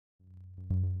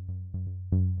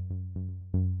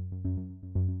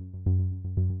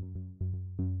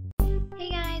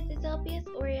LPS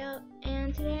Oreo,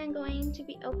 and today I'm going to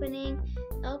be opening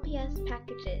LPS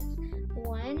packages.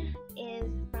 One is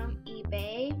from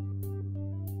eBay,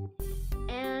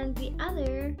 and the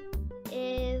other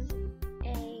is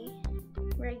a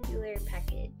regular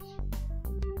package.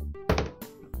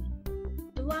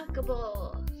 The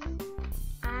walkable.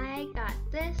 I got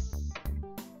this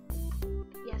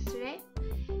yesterday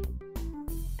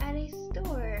at a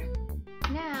store.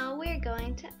 Now we're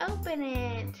going to open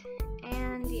it.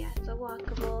 And yeah, it's a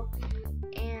walkable,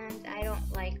 and I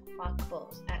don't like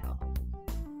walkables at all.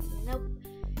 Nope.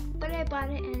 But I bought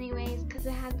it anyways because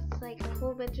it has like a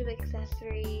whole bunch of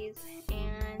accessories,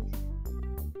 and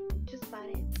just bought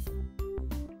it.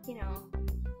 You know.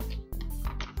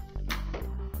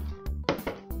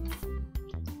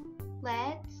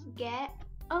 Let's get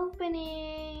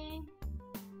opening.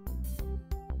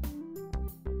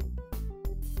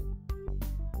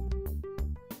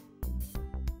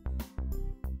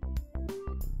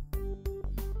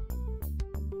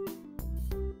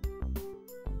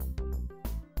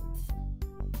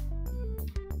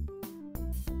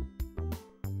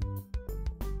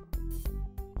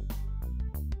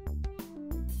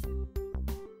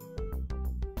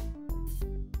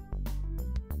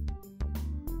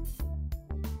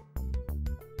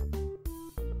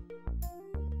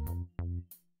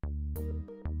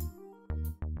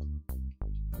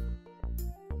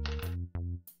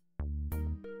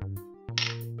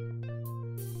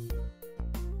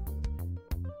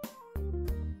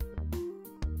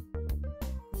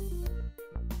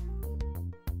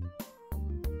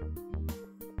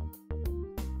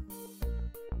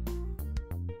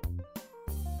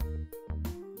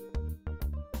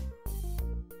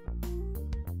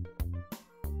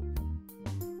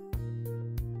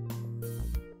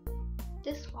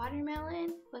 This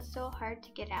watermelon was so hard to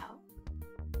get out.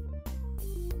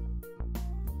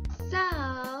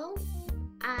 So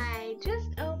I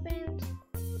just opened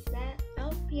that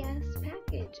LPS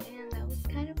package, and that was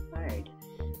kind of hard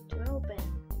to open,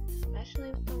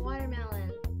 especially with the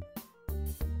watermelon. Where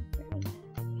is it?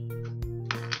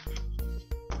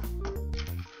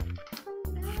 Oh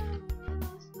no, I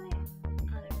lost my...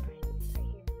 Oh, never mind.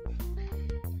 It's right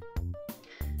here.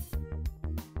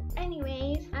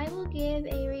 Anyways, I will give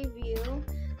a review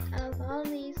of all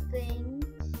these things,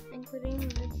 including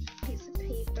this piece of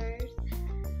papers,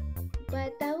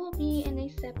 but that will be in a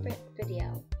separate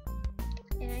video.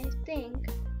 And I think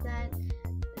that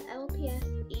the LPS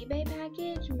eBay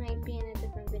package might be in a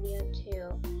different video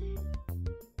too.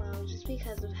 Well, just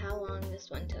because of how long this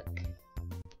one took.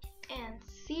 And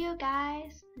see you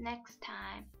guys next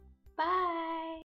time. Bye!